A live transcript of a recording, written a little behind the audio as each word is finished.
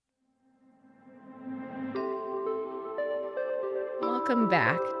Welcome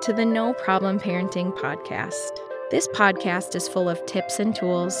back to the No Problem Parenting Podcast. This podcast is full of tips and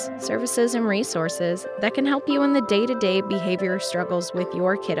tools, services and resources that can help you in the day-to-day behavior struggles with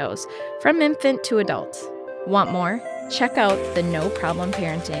your kiddos, from infant to adult. Want more? Check out the No Problem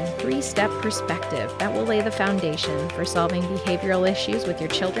Parenting 3-step perspective that will lay the foundation for solving behavioral issues with your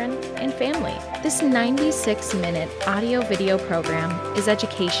children and family. This 96-minute audio-video program is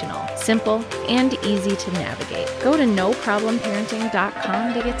educational, simple, and easy to navigate. Go to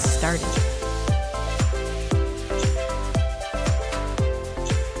noproblimparenting.com to get started.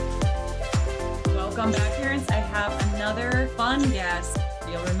 Welcome back, parents. I have another fun guest.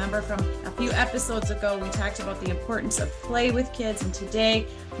 You'll remember from a few episodes ago, we talked about the importance of play with kids. And today,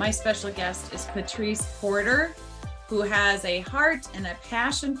 my special guest is Patrice Porter, who has a heart and a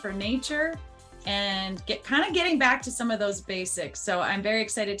passion for nature and getting back to some of those basics. So I'm very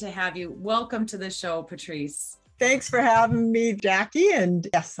excited to have you. Welcome to the show, Patrice. Thanks for having me, Jackie. And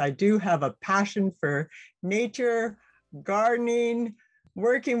yes, I do have a passion for nature, gardening,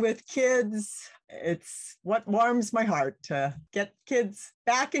 working with kids. It's what warms my heart to get kids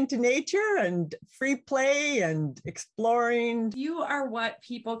back into nature and free play and exploring. You are what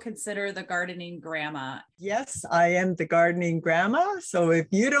people consider the gardening grandma. Yes, I am the gardening grandma. So if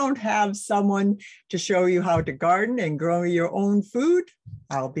you don't have someone to show you how to garden and grow your own food,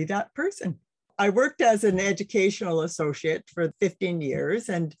 I'll be that person. I worked as an educational associate for 15 years,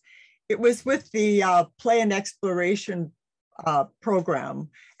 and it was with the Play and Exploration program.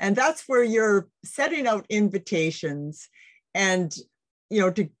 And that's where you're setting out invitations and,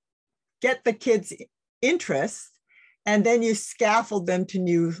 to get the kids' interest, and then you scaffold them to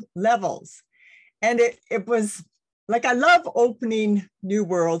new levels. And it was like, I love opening new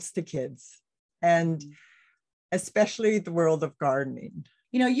worlds to kids, and especially the world of gardening.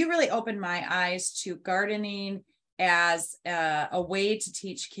 You really opened my eyes to gardening as a way to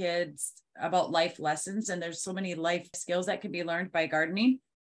teach kids about life lessons. And there's so many life skills that can be learned by gardening.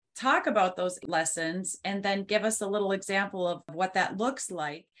 Talk about those lessons and then give us a little example of what that looks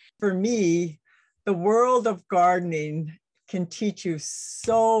like. For me, the world of gardening can teach you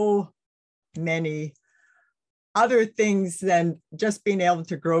so many other things than just being able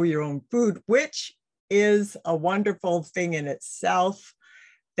to grow your own food, which is a wonderful thing in itself.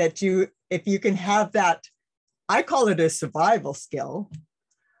 That if you can have that, I call it a survival skill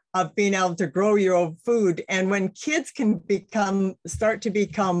of being able to grow your own food. And when kids can start to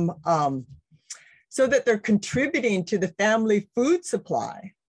become so that they're contributing to the family food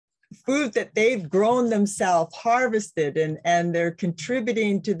supply, food that they've grown themselves, harvested, and they're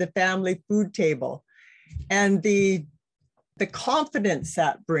contributing to the family food table, and the confidence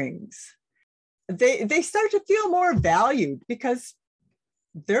that brings, they start to feel more valued because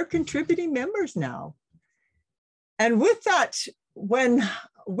they're contributing members now. And with that,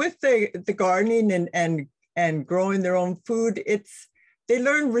 with the gardening and growing their own food, they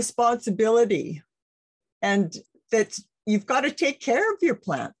learn responsibility, and that you've got to take care of your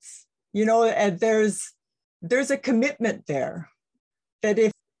plants, and there's a commitment there that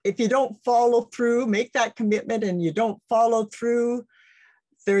if you don't follow through, make that commitment, and you don't follow through,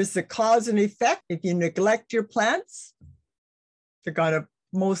 there's a cause and effect. If you neglect your plants, they're going to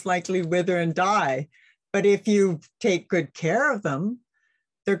most likely wither and die. But if you take good care of them,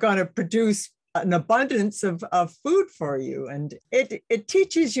 they're going to produce an abundance of food for you. And it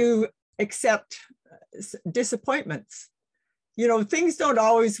teaches you accept disappointments. Things don't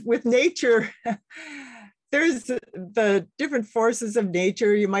always, with nature, there's the different forces of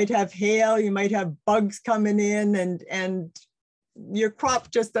nature. You might have hail, you might have bugs coming in, and your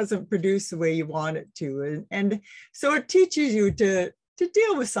crop just doesn't produce the way you want it to. And so it teaches you to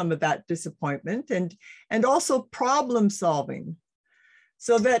deal with some of that disappointment and also problem solving,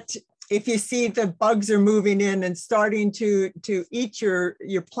 so that if you see the bugs are moving in and starting to eat your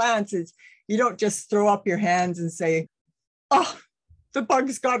plants, you don't just throw up your hands and say, oh, the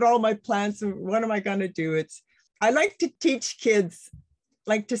bugs got all my plants, and what am I going to do? I like to teach kids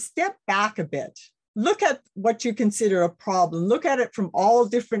to step back a bit, look at what you consider a problem, look at it from all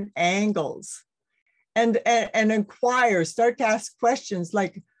different angles. And inquire, start to ask questions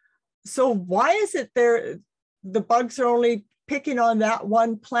like, so why is it the bugs are only picking on that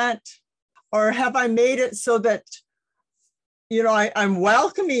one plant? Or have I made it so that, I'm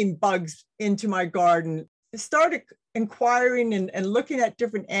welcoming bugs into my garden? Start inquiring and looking at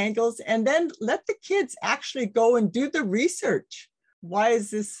different angles, and then let the kids actually go and do the research. Why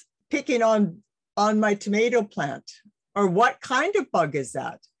is this picking on my tomato plant? Or what kind of bug is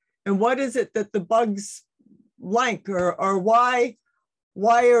that? And what is it that the bugs like, or why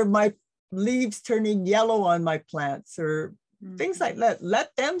are my leaves turning yellow on my plants? Or things like that.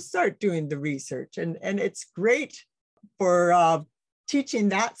 Let them start doing the research. And it's great for teaching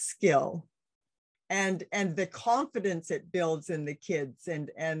that skill and the confidence it builds in the kids, and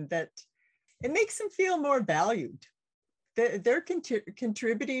that it makes them feel more valued. They're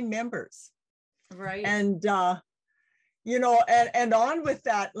contributing members. Right. And, and on with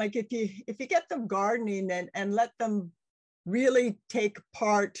that, like if you get them gardening and let them really take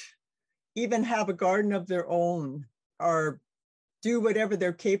part, even have a garden of their own, or do whatever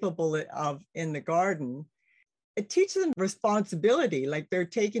they're capable of in the garden, it teaches them responsibility, like they're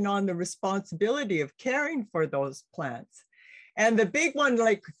taking on the responsibility of caring for those plants. And the big one,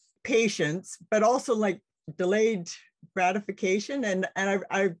 like patience, but also like delayed gratification. And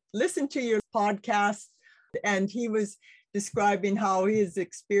I listened to your podcast, and he was describing how his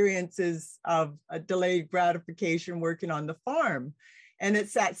experiences of a delayed gratification working on the farm. And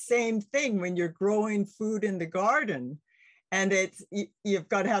it's that same thing when you're growing food in the garden, and you've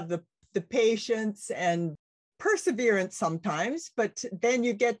got to have the patience and perseverance sometimes, but then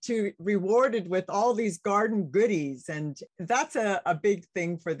you get to rewarded with all these garden goodies. And that's a big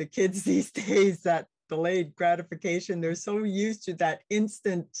thing for the kids these days, that delayed gratification. They're so used to that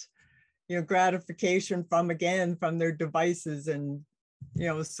instant, gratification from their devices and,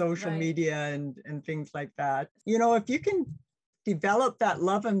 social media and things like that. If you can develop that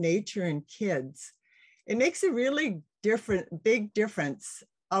love of nature in kids, it makes a really big difference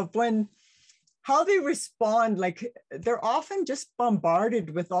of how they respond. Like they're often just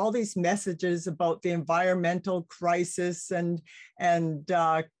bombarded with all these messages about the environmental crisis and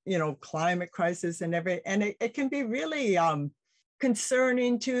climate crisis and it can be really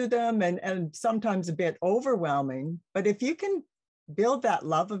concerning to them and sometimes a bit overwhelming. But if you can build that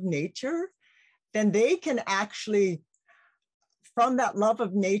love of nature, then they can actually, from that love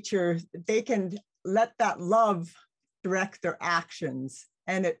of nature, they can let that love direct their actions,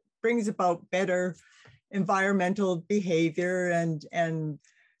 and it brings about better environmental behavior and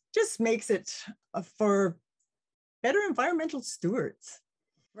just makes it for better environmental stewards.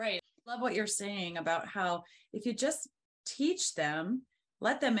 Right. I love what you're saying about how if you just teach them,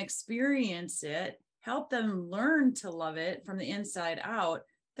 let them experience it, help them learn to love it from the inside out,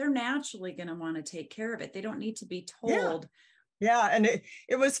 they're naturally going to want to take care of it. They don't need to be told. Yeah. And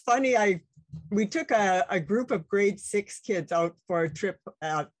it was funny. We took a group of grade 6 kids out for a trip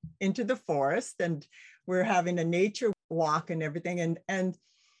into the forest, and we're having a nature walk and everything. And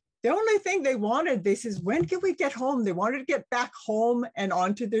the only thing they wanted, they says, when can we get home? They wanted to get back home and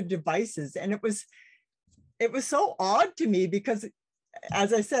onto their devices. And it was so odd to me because,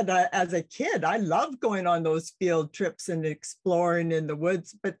 as I said, as a kid, I loved going on those field trips and exploring in the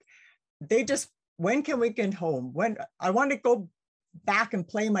woods, but they just, when can we get home? When I want to go back and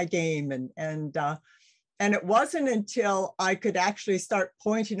play my game. And it wasn't until I could actually start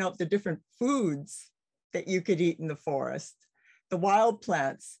pointing out the different foods that you could eat in the forest, the wild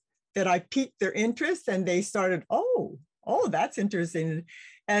plants, that I piqued their interest, and they started, oh, that's interesting.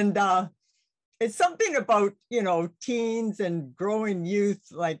 And it's something about, teens and growing youth,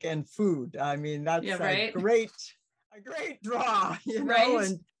 like, and food. I mean, that's a great draw, Right.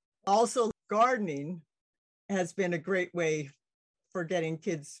 And also gardening has been a great way for getting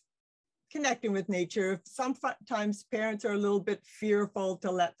kids connecting with nature. Sometimes parents are a little bit fearful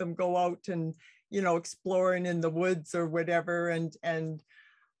to let them go out and, exploring in the woods or whatever.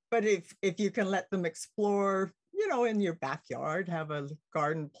 But if you can let them explore, in your backyard, have a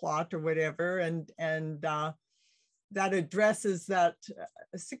garden plot or whatever, and that addresses that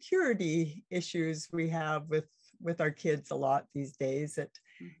security issues we have with our kids a lot these days,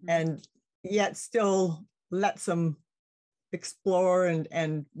 and yet still lets them explore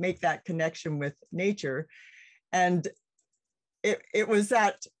and make that connection with nature. And it was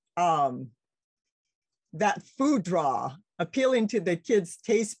that food draw, appealing to the kids'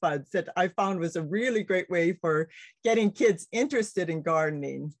 taste buds, that I found was a really great way for getting kids interested in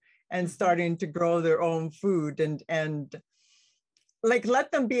gardening and starting to grow their own food, and like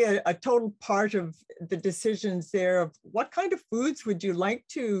let them be a total part of the decisions there of what kind of foods would you like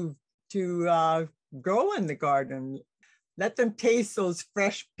to grow in the garden. Let them taste those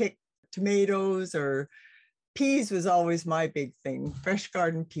fresh picked tomatoes, or peas was always my big thing, fresh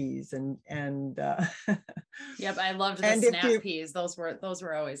garden peas. And Yep, I loved the snap peas. Those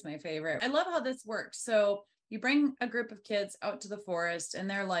were always my favorite. I love how this worked. So you bring a group of kids out to the forest and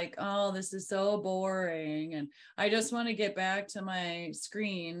they're like, oh, this is so boring, and I just want to get back to my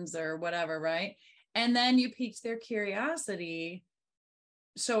screens or whatever, right? And then you piqued their curiosity,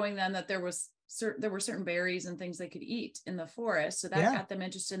 showing them that there was there were certain berries and things they could eat in the forest. So that Yeah. got them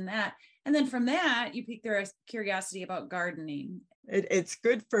interested in that. And then from that, you piqued their curiosity about gardening. It's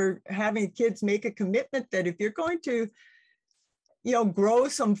good for having kids make a commitment that if you're going to, grow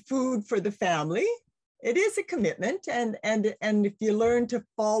some food for the family, it is a commitment. And if you learn to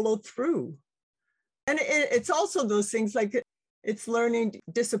follow through. And it's also those things like it's learning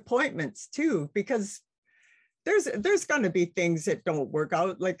disappointments too, because there's going to be things that don't work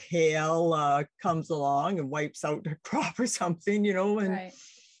out, like hail comes along and wipes out a crop or something, and Right.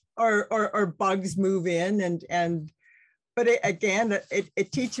 or bugs move in but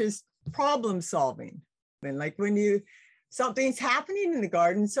it teaches problem solving. And like when something's happening in the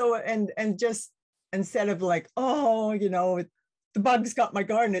garden, so and just instead of like, the bugs got my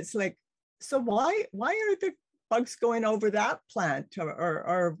garden, it's like, so why are the bugs going over that plant,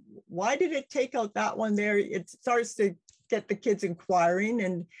 or why did it take out that one there? It starts to get the kids inquiring,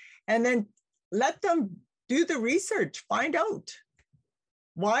 and then let them do the research, find out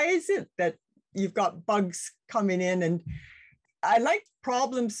why is it that you've got bugs coming in. And I like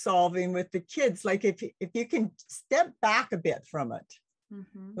problem solving with the kids. Like if you can step back a bit from it,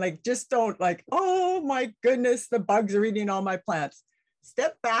 Mm-hmm. like just don't like, oh my goodness, the bugs are eating all my plants.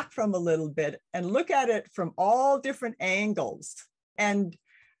 Step back from a little bit and look at it from all different angles and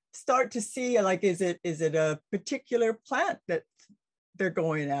start to see, like, is it a particular plant that they're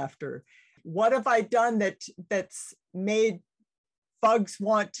going after? What have I done that's made bugs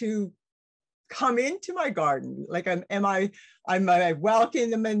want to come into my garden? Like, am I welcoming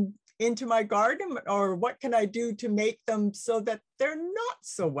them into my garden, or what can I do to make them so that they're not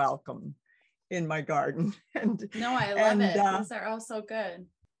so welcome in my garden? No, I love it. Those are all so good.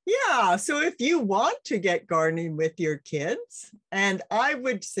 Yeah. So if you want to get gardening with your kids, and I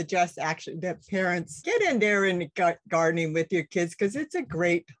would suggest actually that parents get in there and gardening with your kids, because it's a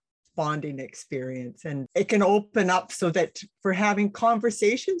great bonding experience, and it can open up so that for having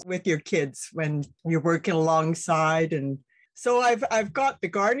conversations with your kids when you're working alongside. And so I've got the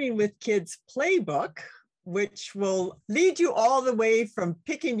Gardening with Kids playbook, which will lead you all the way from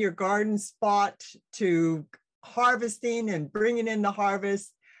picking your garden spot to harvesting and bringing in the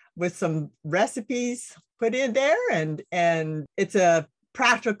harvest, with some recipes put in there. And it's a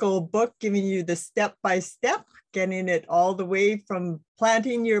practical book giving you the step-by-step, getting it all the way from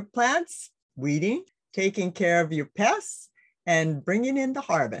planting your plants, weeding, taking care of your pests, and bringing in the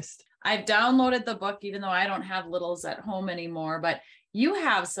harvest. I've downloaded the book, even though I don't have littles at home anymore, but you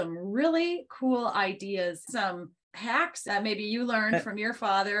have some really cool ideas, some hacks that maybe you learned from your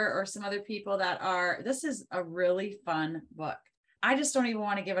father or some other people this is a really fun book. I just don't even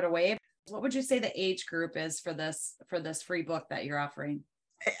want to give it away. What would you say the age group is for this free book that you're offering?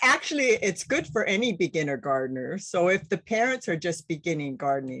 Actually, it's good for any beginner gardener. So if the parents are just beginning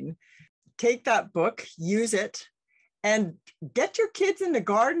gardening, take that book, use it, and get your kids in the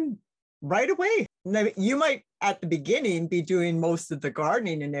garden right away. Now, you might at the beginning be doing most of the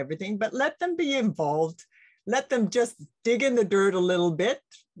gardening and everything, but let them be involved. Let them just dig in the dirt a little bit.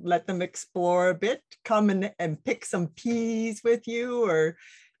 Let them explore a bit. Come and pick some peas with you, or,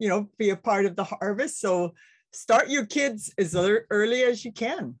 be a part of the harvest. So start your kids as early as you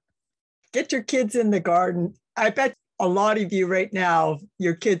can. Get your kids in the garden. I bet a lot of you right now,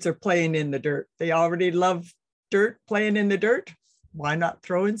 your kids are playing in the dirt. They already love dirt, playing in the dirt. Why not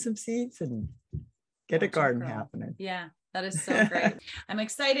throw in some seeds and get a garden happening? Yeah, that is so great. I'm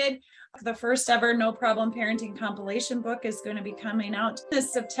excited. The first ever No Problem Parenting compilation book is going to be coming out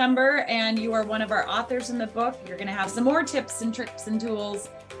this September, and you are one of our authors in the book. You're going to have some more tips and tricks and tools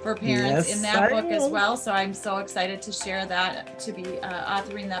for parents in that book as well. So I'm so excited to share that, to be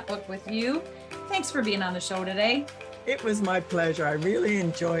authoring that book with you. Thanks for being on the show today. It was my pleasure. I really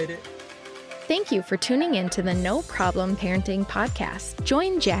enjoyed it. Thank you for tuning in to the No Problem Parenting podcast.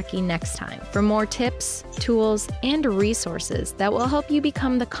 Join Jackie next time for more tips, tools, and resources that will help you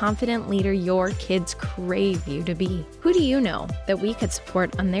become the confident leader your kids crave you to be. Who do you know that we could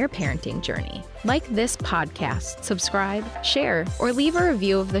support on their parenting journey? Like this podcast, subscribe, share, or leave a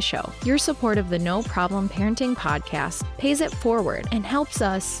review of the show. Your support of the No Problem Parenting podcast pays it forward and helps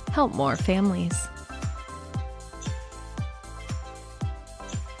us help more families.